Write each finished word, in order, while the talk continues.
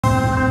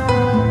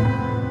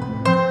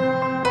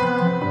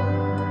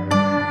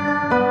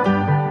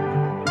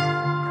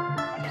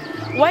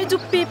Why do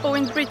people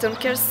in Britain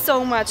care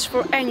so much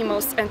for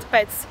animals and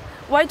pets?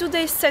 Why do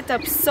they set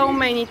up so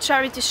many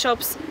charity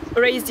shops,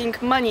 raising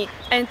money,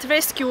 and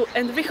rescue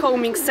and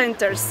rehoming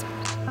centers?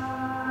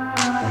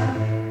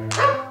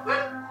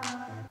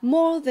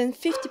 More than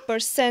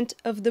 50%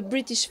 of the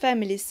British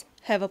families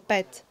have a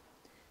pet.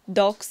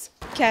 Dogs,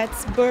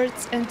 cats,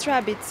 birds and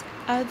rabbits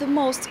are the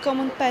most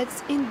common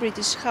pets in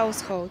British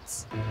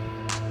households.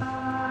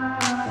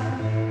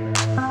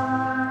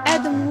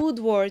 Adam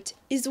Woodward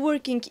is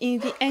working in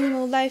the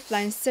Animal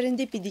Lifeline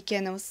Serendipity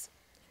Kennels.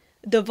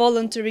 The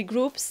voluntary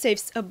group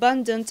saves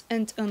abandoned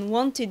and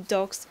unwanted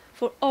dogs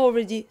for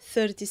already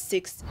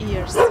 36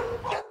 years.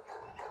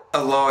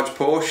 A large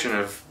portion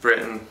of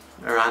Britain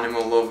are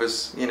animal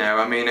lovers,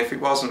 I mean, if it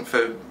wasn't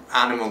for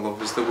animal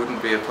lovers there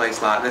wouldn't be a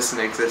place like this in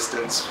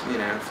existence,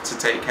 to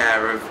take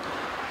care of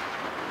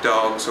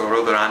dogs or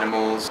other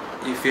animals.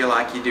 You feel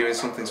like you're doing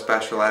something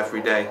special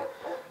every day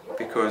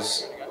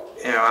because,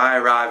 I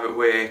arrive at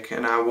work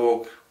and I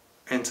walk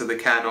into the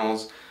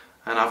kennels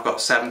and I've got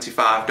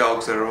 75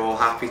 dogs that are all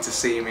happy to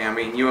see me. I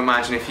mean, you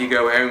imagine if you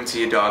go home to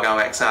your dog how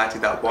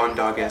excited that one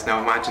dog is. Now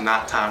imagine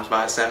that times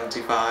by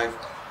 75.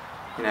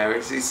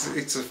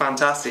 It's a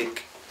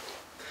fantastic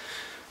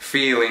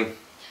feeling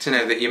to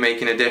know that you're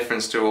making a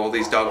difference to all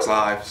these dogs'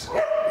 lives.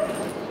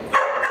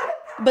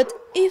 But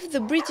if the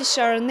British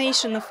are a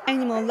nation of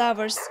animal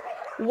lovers,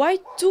 why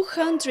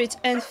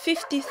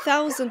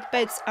 250,000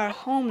 pets are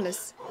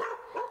homeless?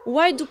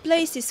 Why do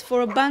places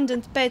for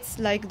abandoned pets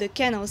like the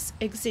kennels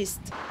exist?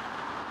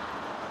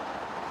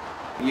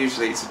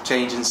 Usually it's a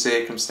change in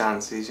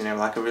circumstances,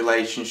 like a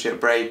relationship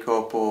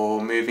breakup or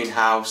moving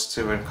house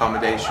to an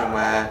accommodation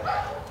where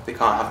they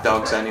can't have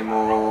dogs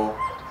anymore.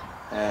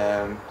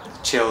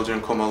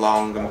 Children come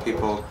along and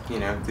people,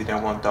 they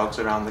don't want dogs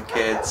around the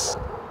kids.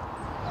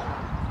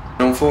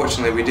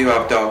 Unfortunately, we do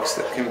have dogs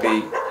that can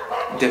be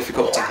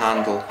difficult to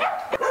handle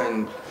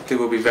and they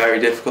will be very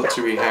difficult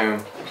to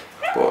rehome.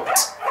 But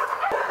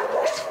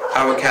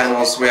our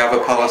kennels, we have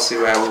a policy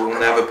where we will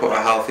never put a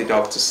healthy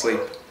dog to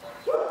sleep.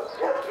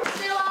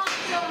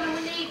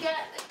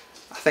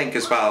 I think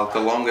as well, the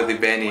longer they've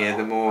been here,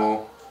 the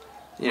more,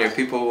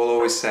 people will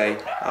always say,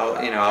 how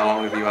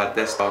long have you had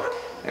this dog?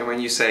 And when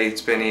you say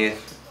it's been here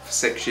for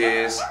 6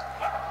 years,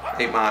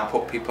 it might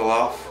put people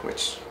off,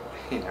 which,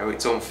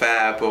 it's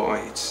unfair,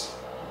 but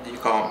you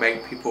can't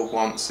make people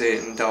want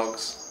certain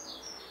dogs.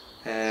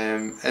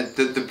 And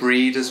the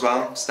breed as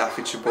well,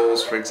 Staffordshire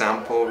Bulls for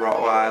example,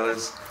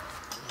 Rottweilers,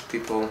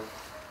 people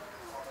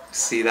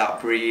see that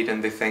breed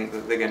and they think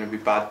that they're going to be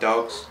bad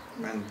dogs,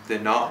 and they're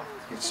not.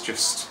 It's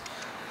just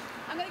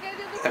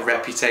a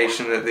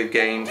reputation that they've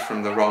gained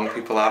from the wrong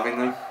people having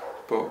them.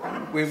 But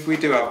we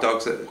do have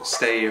dogs that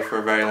stay here for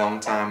a very long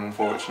time,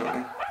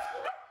 unfortunately.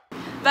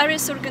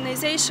 Various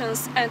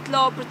organizations and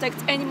law protect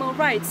animal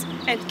rights,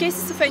 and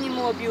cases of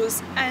animal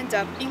abuse end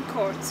up in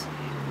court.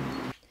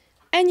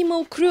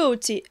 Animal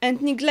cruelty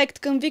and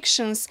neglect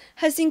convictions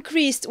has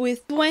increased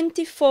with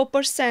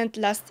 24%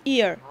 last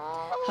year.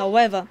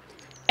 However,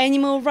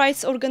 animal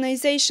rights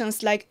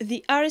organizations like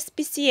the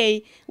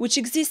RSPCA, which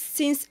exists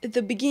since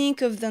the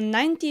beginning of the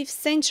 19th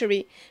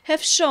century,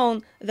 have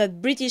shown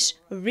that British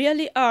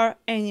really are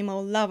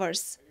animal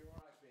lovers.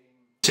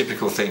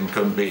 Typical thing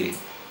can be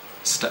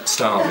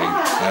starving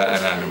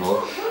an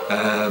animal.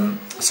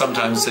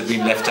 Sometimes they've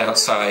been left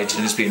outside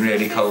and it's been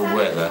really cold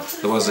weather.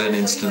 There was an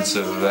instance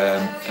of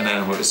an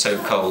animal that was so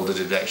cold that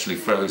it had actually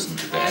frozen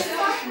to death.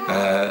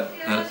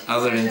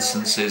 Other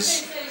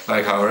instances,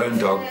 like our own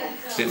dog,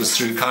 it was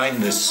through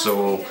kindness,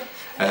 or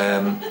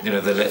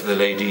the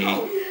lady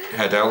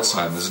had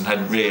Alzheimer's and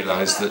hadn't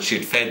realised that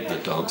she'd fed the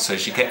dog, so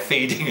she kept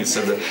feeding it,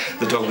 so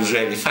the dog was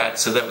really fat,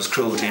 so that was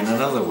cruelty in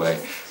another way.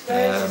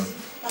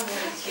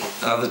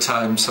 Other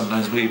times,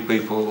 sometimes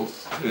people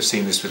who've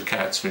seen this with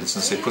cats, for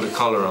instance, they put a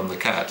collar on the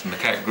cat and the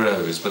cat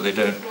grows, but they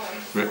don't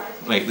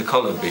make the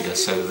collar bigger,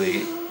 so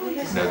the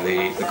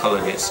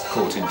collar gets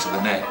caught into the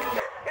neck.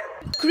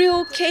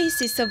 Cruel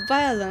cases of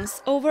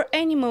violence over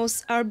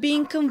animals are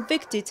being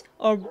convicted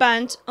or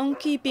banned on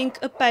keeping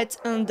a pet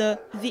under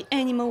the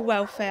Animal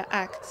Welfare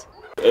Act.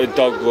 A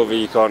dog lover,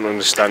 you can't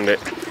understand it.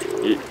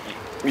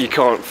 You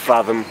can't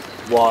fathom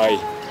why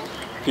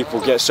people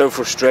get so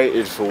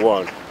frustrated for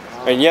one.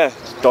 And yeah,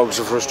 dogs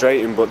are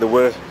frustrating, but they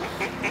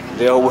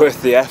are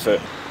worth the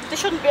effort. They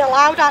shouldn't be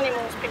allowed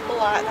animals, people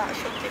like that,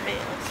 should they be?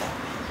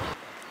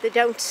 They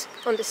don't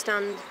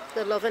understand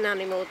the love an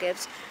animal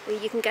gives. I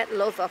mean, you can get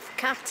love off a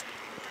cat.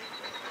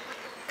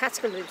 Cats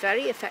can be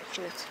very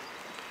affectionate,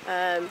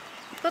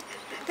 but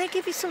they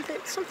give you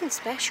something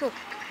special.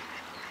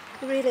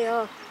 They really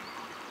are,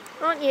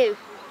 aren't you?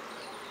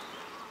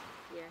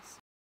 Yes.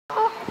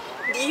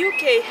 The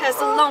UK has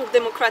a long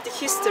democratic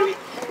history,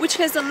 which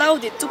has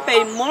allowed it to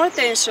pay more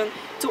attention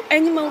to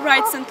animal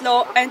rights and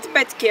law and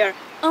pet care,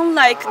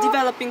 unlike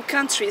developing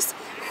countries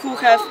who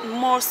have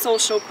more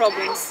social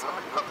problems.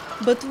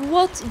 But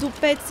what do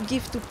pets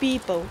give to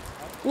people?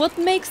 What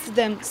makes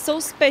them so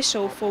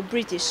special for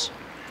British?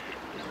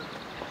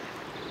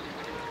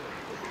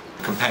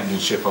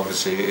 companionship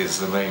obviously is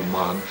the main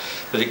one,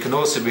 but it can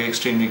also be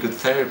extremely good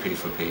therapy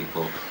for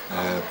people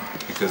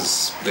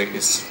because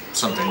it's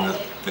something that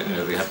you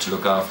know, they have to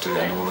look after the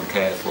animal and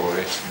care for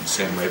it in the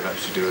same way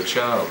perhaps you do a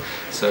child.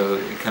 So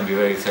it can be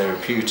very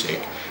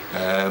therapeutic.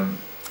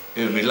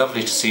 It would be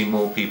lovely to see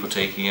more people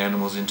taking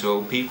animals into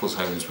old people's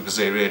homes because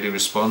they really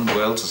respond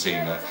well to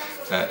seeing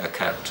a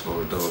cat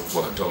or a dog,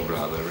 well, a dog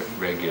rather,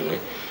 regularly.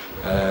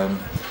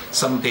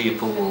 Some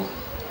people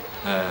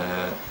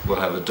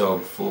will have a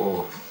dog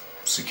for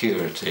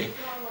security,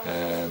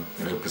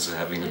 you know, because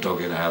having a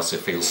dog in a house, they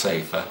feel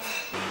safer.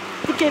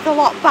 They give a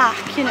lot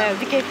back, you know,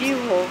 they give you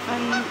love,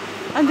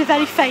 and they're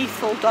very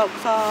faithful,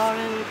 dogs are,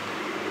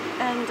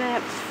 and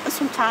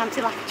sometimes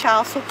they're like a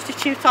child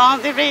substitute,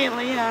 aren't they,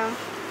 really, you know.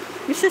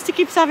 My sister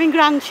keeps having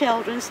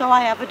grandchildren, so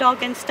I have a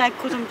dog instead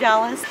because I'm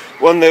jealous.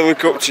 When they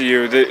look up to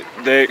you,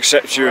 they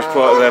accept you as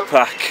part of their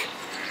pack.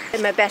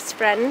 They're my best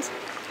friend.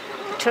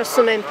 I trust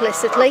them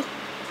implicitly.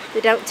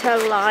 They don't tell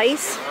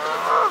lies.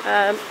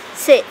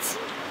 Sit.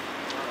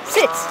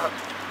 Sit.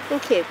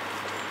 Thank you.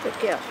 Good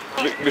girl.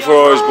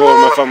 Before I was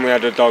born, my family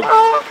had a dog,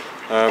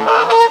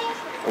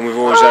 and we've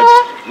always had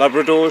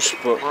Labradors,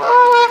 but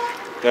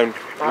then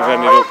we've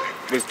ended up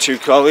with 2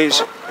 collies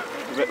a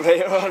bit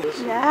later on.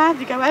 Yeah,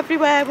 they go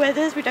everywhere with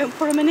us. We don't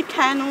put them in a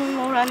kennel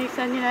or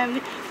anything, you know.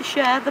 They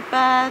share the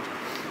bed,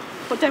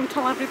 but don't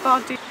tell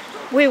everybody.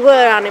 We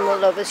were animal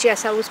lovers.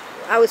 Yes, I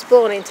was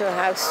born into a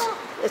house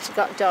that's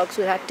got dogs.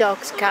 We had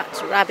dogs,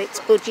 cats, rabbits,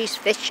 budgies,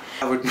 fish.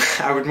 I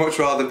would much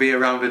rather be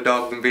around a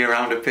dog than be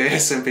around a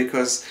person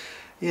because,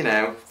 you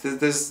know,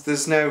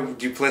 there's no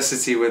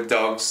duplicity with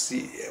dogs.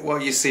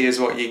 What you see is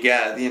what you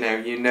get.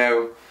 You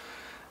know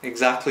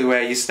exactly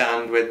where you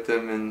stand with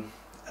them, and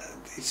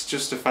it's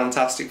just a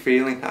fantastic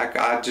feeling. I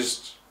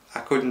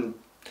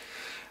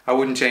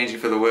wouldn't change it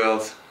for the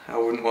world. I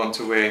wouldn't want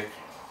to work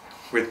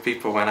with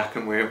people when I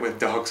can work with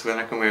dogs, when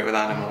I can work with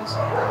animals.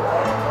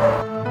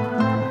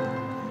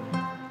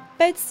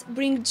 Pets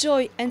bring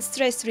joy and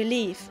stress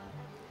relief.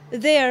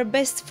 They are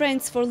best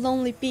friends for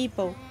lonely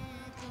people.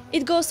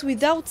 It goes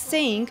without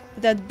saying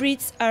that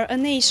Brits are a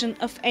nation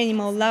of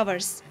animal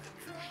lovers.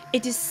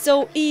 It is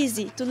so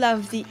easy to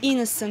love the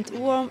innocent,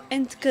 warm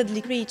and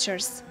cuddly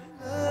creatures.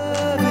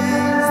 Love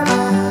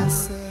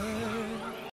is the